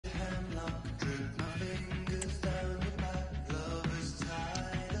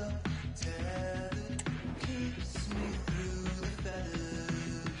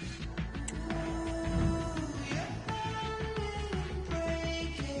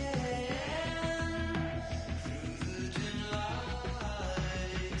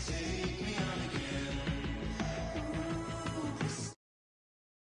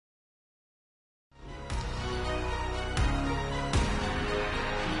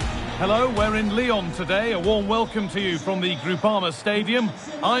Hello, we're in Lyon today. A warm welcome to you from the Groupama Stadium.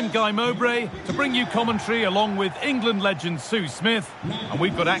 I'm Guy Mowbray to bring you commentary along with England legend Sue Smith. And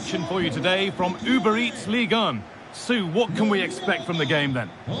we've got action for you today from Uber Eats Ligue 1. Sue, what can we expect from the game then?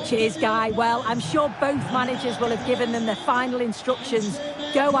 Cheers, Guy. Well, I'm sure both managers will have given them their final instructions.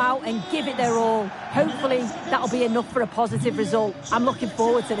 Go out and give it their all. Hopefully, that'll be enough for a positive result. I'm looking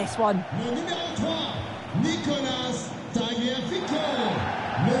forward to this one.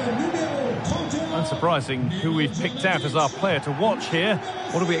 Unsurprising who we've picked out as our player to watch here.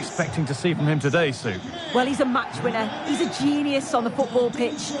 What are we expecting to see from him today, Sue? Well, he's a match winner. He's a genius on the football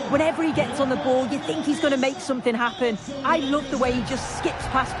pitch. Whenever he gets on the ball, you think he's going to make something happen. I love the way he just skips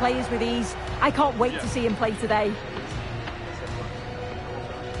past players with ease. I can't wait to see him play today.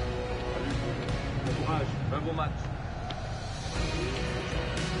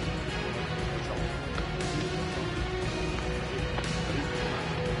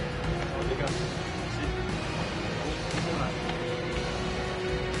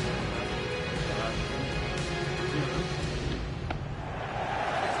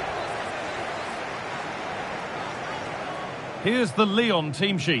 Here's the Lyon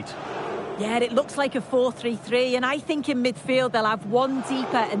team sheet. Yeah, it looks like a 4-3-3, and I think in midfield they'll have one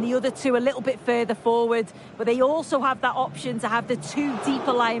deeper and the other two a little bit further forward. But they also have that option to have the two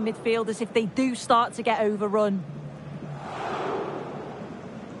deeper lying midfielders if they do start to get overrun.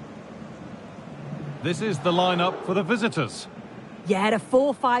 This is the lineup for the visitors. Yeah, a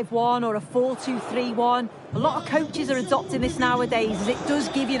 4-5-1 or a 4-2-3-1. A lot of coaches are adopting this nowadays as it does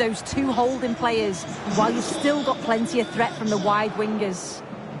give you those two holding players while you've still got plenty of threat from the wide wingers.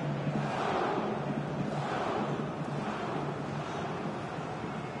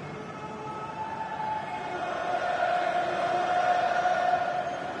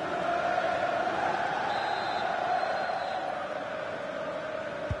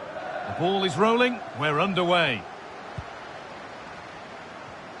 The ball is rolling. We're underway.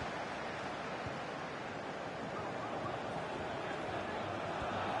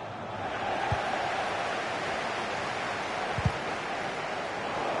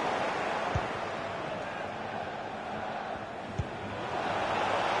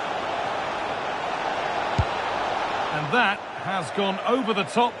 And that has gone over the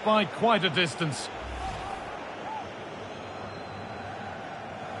top by quite a distance.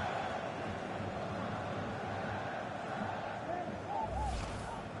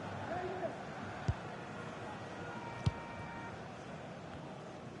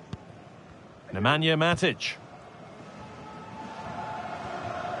 Nemanja Matic.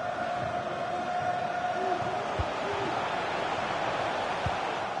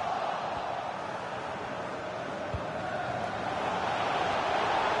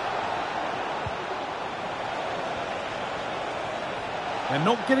 They're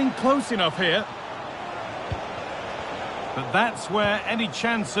not getting close enough here. But that's where any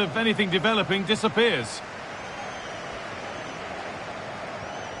chance of anything developing disappears.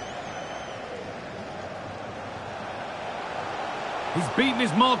 He's beaten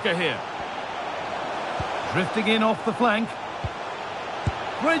his marker here. Drifting in off the flank.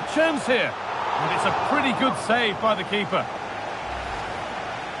 Great chance here. And it's a pretty good save by the keeper.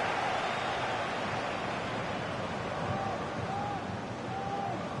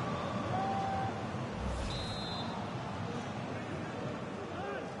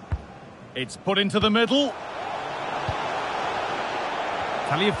 It's put into the middle.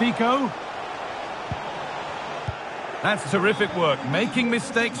 Tagliafico. That's terrific work, making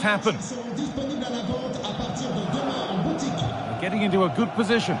mistakes happen. They're getting into a good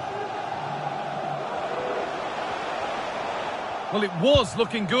position. Well, it was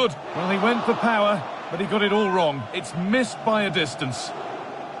looking good. Well, he went for power, but he got it all wrong. It's missed by a distance.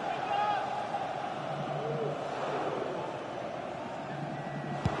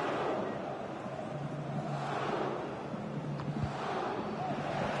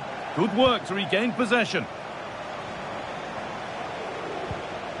 Good work to regain possession.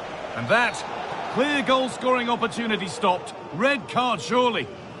 And that clear goal-scoring opportunity stopped. Red card, surely.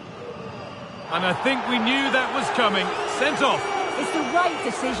 And I think we knew that was coming. Sent off. It's the right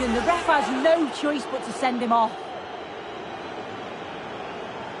decision. The ref has no choice but to send him off.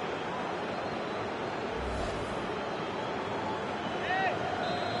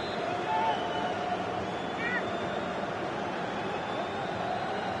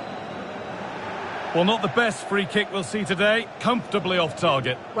 Well, not the best free kick we'll see today. Comfortably off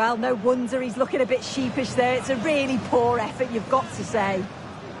target. Well, no wonder he's looking a bit sheepish there. It's a really poor effort, you've got to say.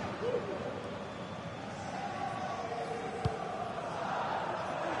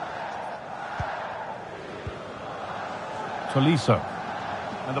 Tolisso.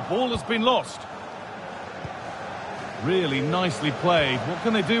 And the ball has been lost. Really nicely played. What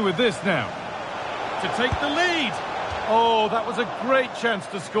can they do with this now? To take the lead. Oh, that was a great chance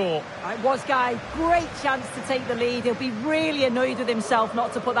to score. It was, Guy. Great chance to take the lead. He'll be really annoyed with himself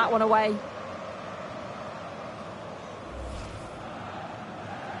not to put that one away.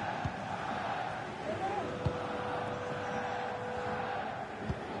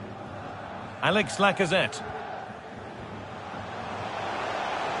 Alex Lacazette.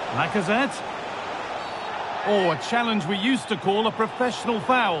 Lacazette. Oh, a challenge we used to call a professional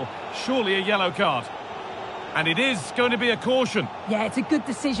foul. Surely a yellow card. And it is going to be a caution. Yeah, it's a good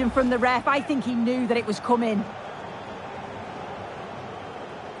decision from the ref. I think he knew that it was coming.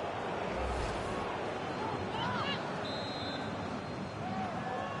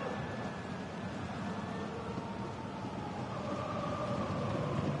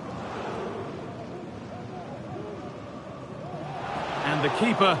 And the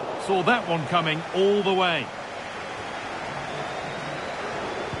keeper saw that one coming all the way.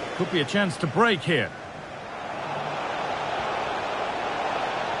 Could be a chance to break here.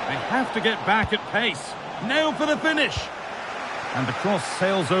 They have to get back at pace. Now for the finish. And the cross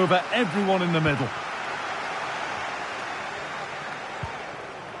sails over everyone in the middle.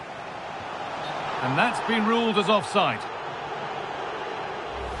 And that's been ruled as offside.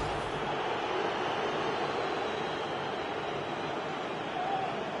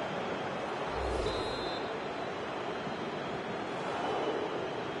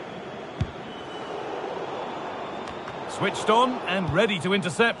 Switched on and ready to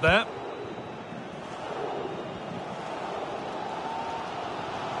intercept there.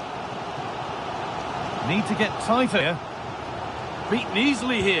 Need to get tighter. Beaten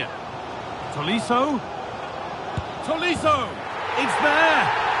easily here. Tolisso. Tolisso! It's there!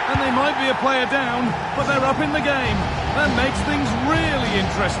 And they might be a player down, but they're up in the game. That makes things really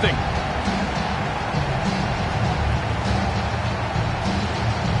interesting.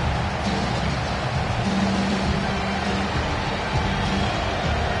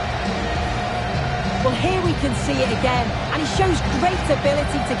 Well, here we can see it again, and he shows great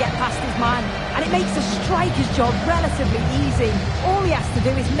ability to get past his man, and it makes the striker's job relatively easy. All he has to do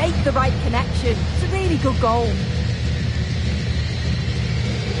is make the right connection. It's a really good goal.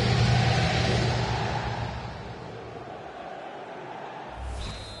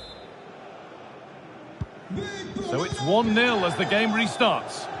 So it's 1-0 as the game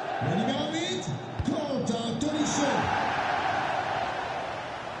restarts.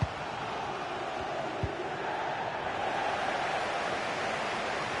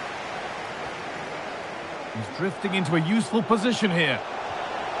 He's drifting into a useful position here.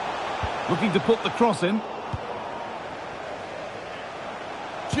 Looking to put the cross in.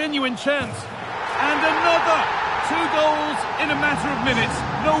 Genuine chance. And another! 2 goals in a matter of minutes.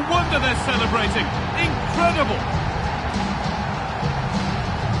 No wonder they're celebrating. Incredible!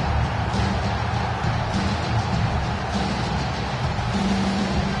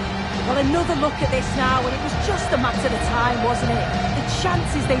 Well, another look at this now, and it was just a matter of time, wasn't it? The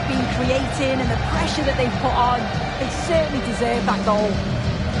chances they've been creating and the pressure that they've put on, they certainly deserve that goal.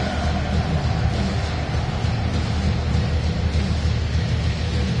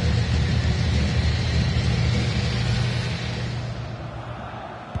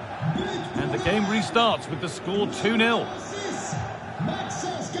 And the game restarts with the score 2-0.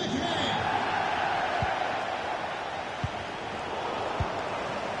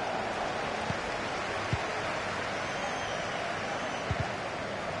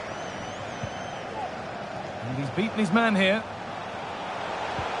 And he's beaten his man here.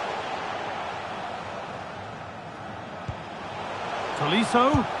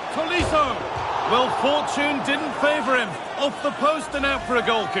 Tolisso. Tolisso! Well, fortune didn't favour him. Off the post and out for a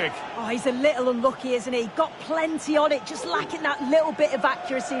goal kick. Oh, he's a little unlucky, isn't he? Got plenty on it, just lacking that little bit of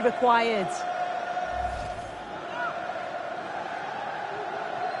accuracy required.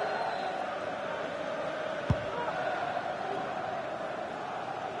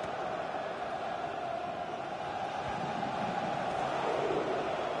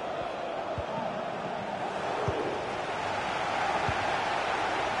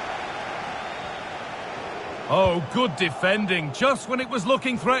 Oh, good defending, just when it was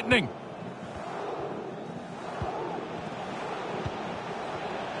looking threatening.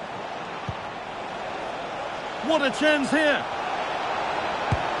 What a chance here.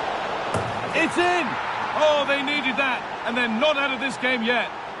 It's in! Oh, they needed that, and they're not out of this game yet.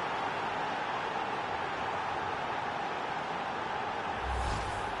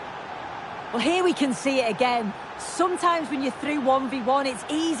 Well, here we can see it again. Sometimes when you're through 1v1, it's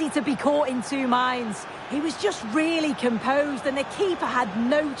easy to be caught in two minds. He was just really composed and the keeper had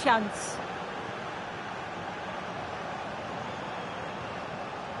no chance.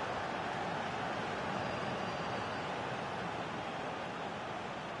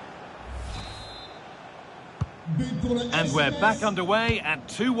 And we're back underway at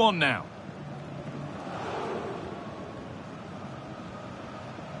 2-1 now.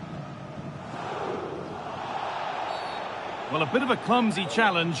 Well, a bit of a clumsy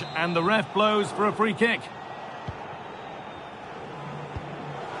challenge, and the ref blows for a free kick.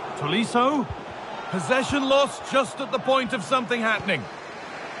 Tolisso. Possession lost just at the point of something happening.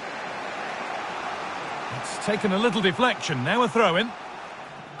 It's taken a little deflection, now a throw-in.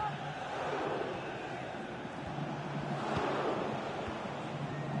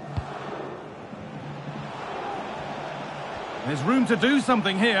 There's room to do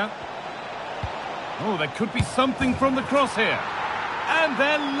something here. Oh, there could be something from the cross here. And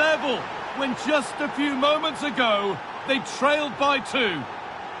they're level, when just a few moments ago, they trailed by 2.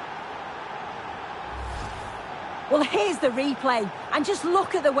 Well, here's the replay. And just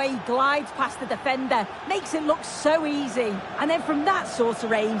look at the way he glides past the defender. Makes it look so easy. And then from that sort of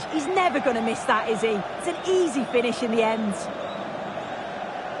range, he's never going to miss that, is he? It's an easy finish in the end.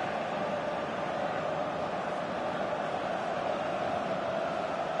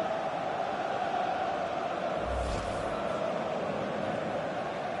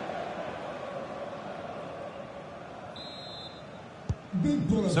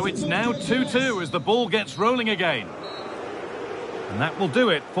 So it's now 2-2 as the ball gets rolling again. And that will do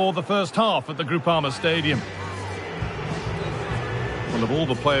it for the first half at the Groupama Stadium. Well, of all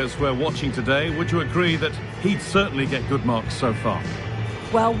the players we're watching today, would you agree that he'd certainly get good marks so far?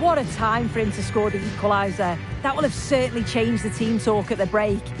 Well, what a time for him to score the equaliser. That will have certainly changed the team talk at the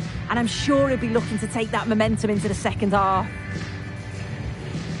break. And I'm sure he'll be looking to take that momentum into the second half.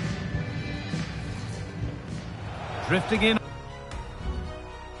 Drifting in.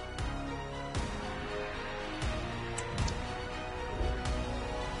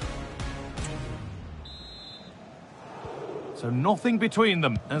 So nothing between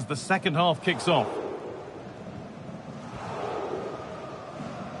them as the second half kicks off.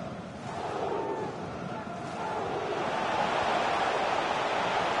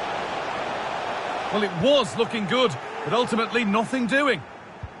 Well, it was looking good, but ultimately nothing doing.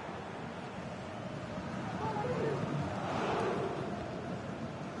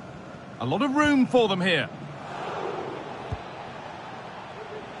 A lot of room for them here.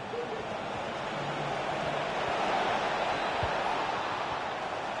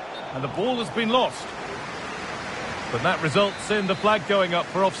 And the ball has been lost. But that results in the flag going up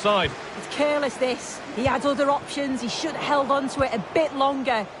for offside. It's careless, this. He had other options. He should have held on to it a bit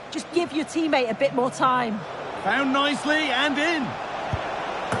longer. Just give your teammate a bit more time. Found nicely and in.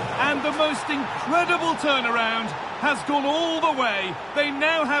 And the most incredible turnaround has gone all the way. They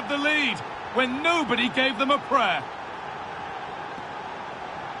now have the lead when nobody gave them a prayer.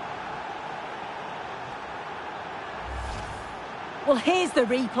 Well, here's the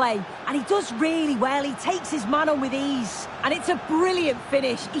replay, and he does really well. He takes his man on with ease, and it's a brilliant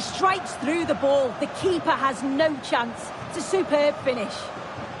finish. He strikes through the ball. The keeper has no chance. It's a superb finish.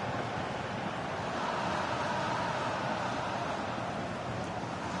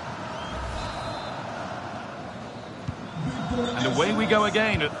 And away we go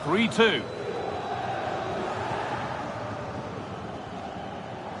again at 3-2.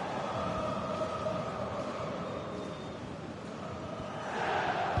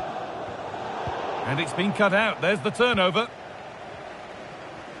 And it's been cut out. There's the turnover.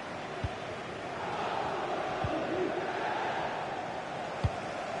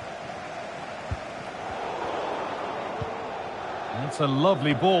 That's a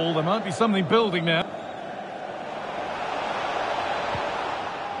lovely ball. There might be something building now.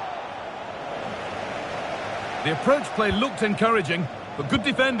 The approach play looked encouraging, but good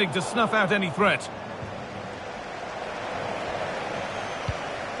defending to snuff out any threat.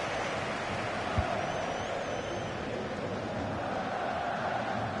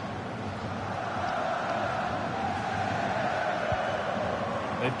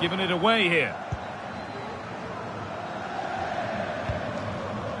 They've given it away here.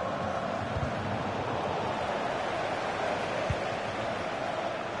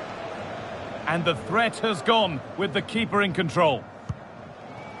 And the threat has gone with the keeper in control.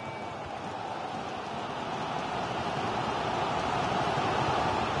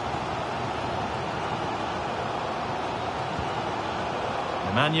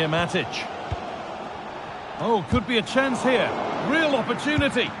 Nemanja Matic. Oh, could be a chance here. Real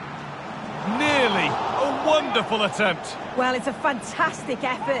opportunity. Nearly. A wonderful attempt. Well, it's a fantastic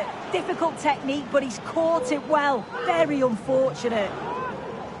effort. Difficult technique, but he's caught it well. Very unfortunate.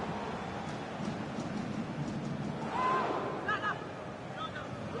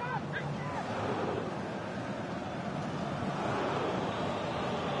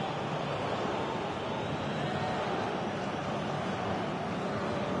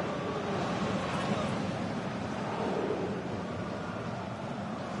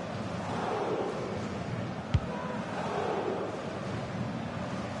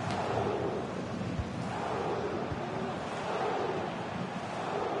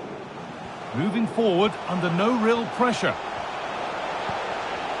 Moving forward under no real pressure.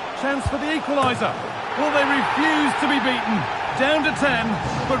 Chance for the equaliser. Well, they refuse to be beaten. Down to 10,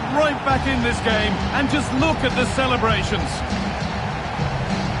 but right back in this game. And just look at the celebrations.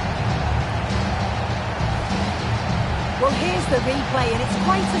 Well, here's the replay, and it's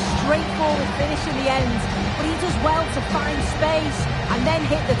quite a straightforward finish in the end. But he does well to find space and then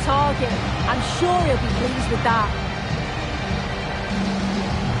hit the target. I'm sure he'll be pleased with that.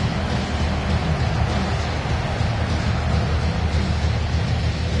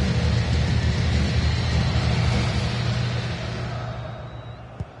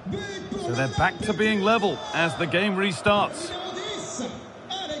 So they're back to being level as the game restarts.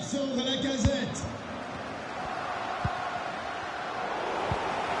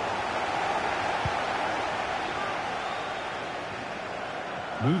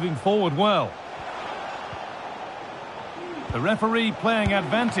 Moving forward well. The referee playing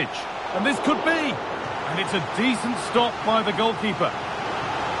advantage. And this could be. And it's a decent stop by the goalkeeper.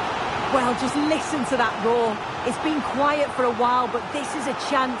 Well, just listen to that roar. It's been quiet for a while, but this is a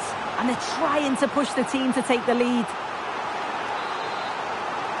chance. And they're trying to push the team to take the lead.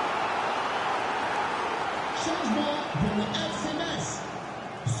 Changement pour le FC Metz.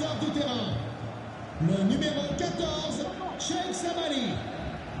 Sort du terrain. Le numéro 14, Cheikh Sabali.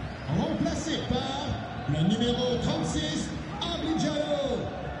 Remplacé par le numéro 36, Abidjalo.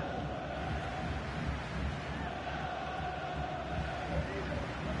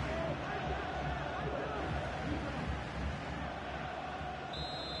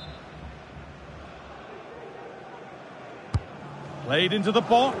 Played into the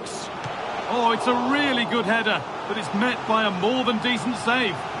box. Oh, it's a really good header, but it's met by a more than decent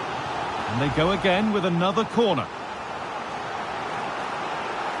save. And they go again with another corner.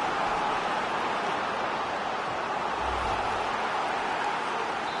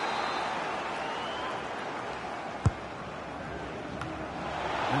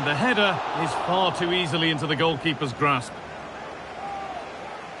 And the header is far too easily into the goalkeeper's grasp.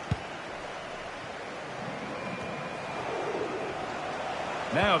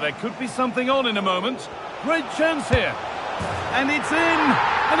 Now, there could be something on in a moment. Great chance here. And it's in!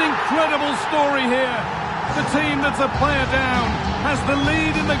 An incredible story here. The team that's a player down has the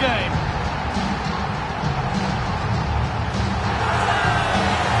lead in the game.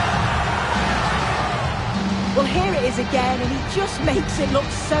 Well, here it is again, and he just makes it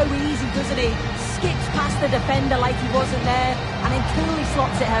look so easy, doesn't he? Skips past the defender like he wasn't there, and then coolly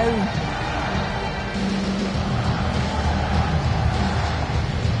slots it home.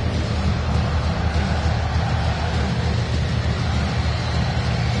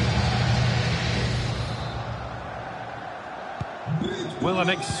 Well, an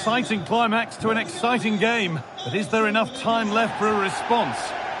exciting climax to an exciting game. But is there enough time left for a response?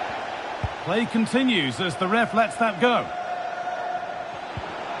 Play continues as the ref lets that go.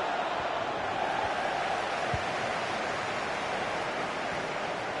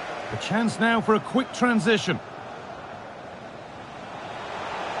 A chance now for a quick transition.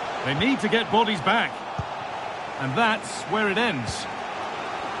 They need to get bodies back. And that's where it ends.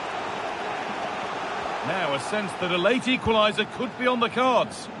 Now a sense that a late equaliser could be on the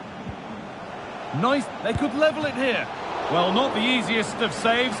cards. Nice, they could level it here. Well, not the easiest of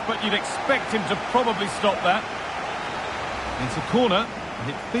saves, but you'd expect him to probably stop that. It's a corner, and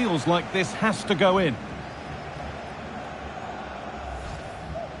it feels like this has to go in.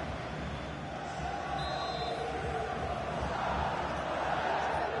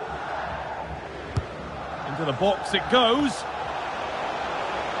 Into the box it goes.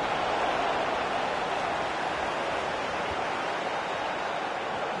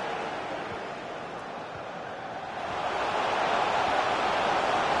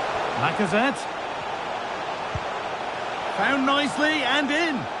 Lacazette. Found nicely and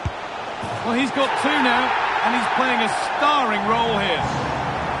in. Well, he's got two now, and he's playing a starring role here.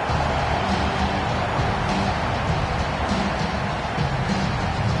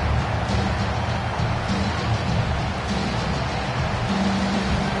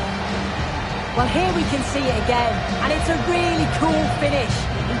 Well, here we can see it again, and it's a really cool finish.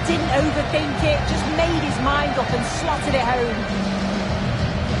 He didn't overthink it, just made his mind up and slotted it home.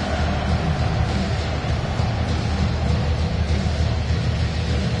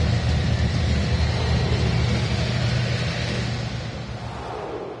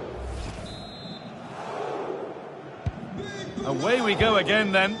 Away we go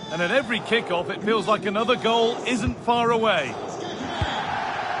again then, and at every kick-off it feels like another goal isn't far away.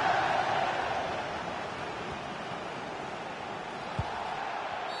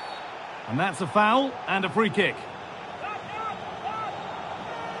 And that's a foul and a free kick.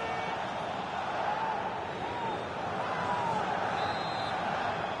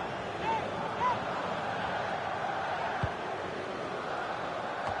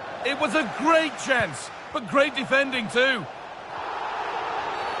 It was a great chance, but great defending too.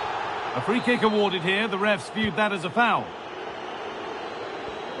 A free kick awarded here. The refs viewed that as a foul.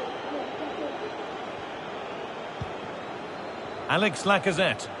 Alex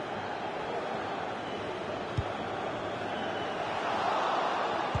Lacazette.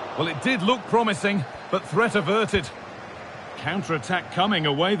 Well, it did look promising, but threat averted. Counter-attack coming,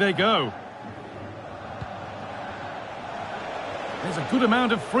 away they go. There's a good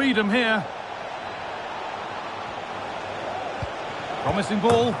amount of freedom here. Promising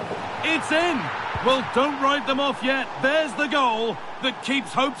ball. It's in! Well, don't write them off yet. There's the goal that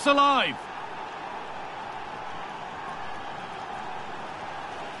keeps hopes alive.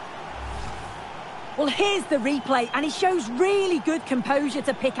 Well, here's the replay, and he shows really good composure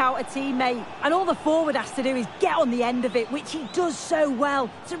to pick out a teammate. And all the forward has to do is get on the end of it, which he does so well.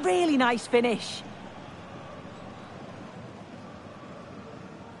 It's a really nice finish.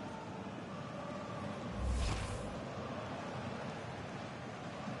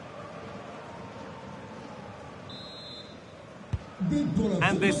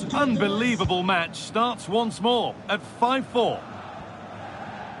 And this unbelievable match starts once more at 5-4.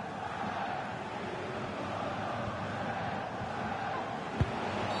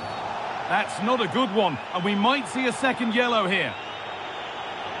 That's not a good one, and we might see a second yellow here.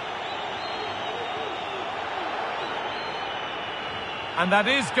 And that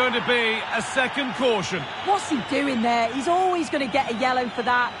is going to be a second caution. What's he doing there? He's always going to get a yellow for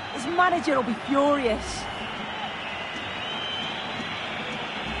that. His manager will be furious.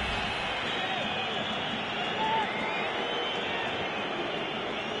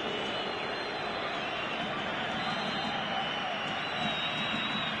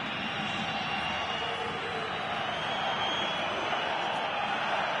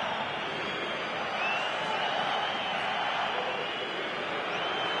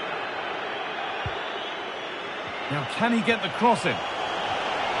 Now, can he get the cross in?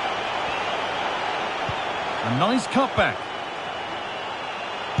 A nice cutback.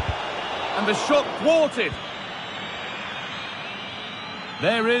 And the shot thwarted.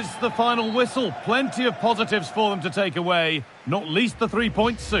 There is the final whistle. Plenty of positives for them to take away, not least the 3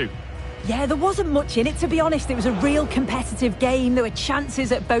 points, Sue. Yeah, there wasn't much in it, to be honest. It was a real competitive game. There were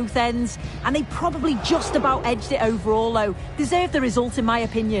chances at both ends, and they probably just about edged it overall, though. Deserved the result, in my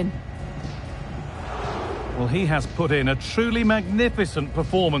opinion. Well, he has put in a truly magnificent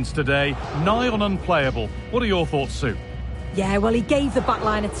performance today, nigh on unplayable. What are your thoughts, Sue? Yeah, well, he gave the back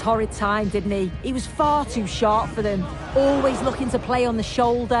line a torrid time, didn't he? He was far too sharp for them. Always looking to play on the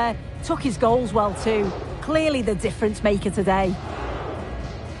shoulder. Took his goals well, too. Clearly the difference maker today.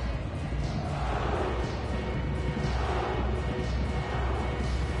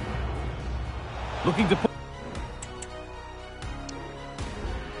 Looking to put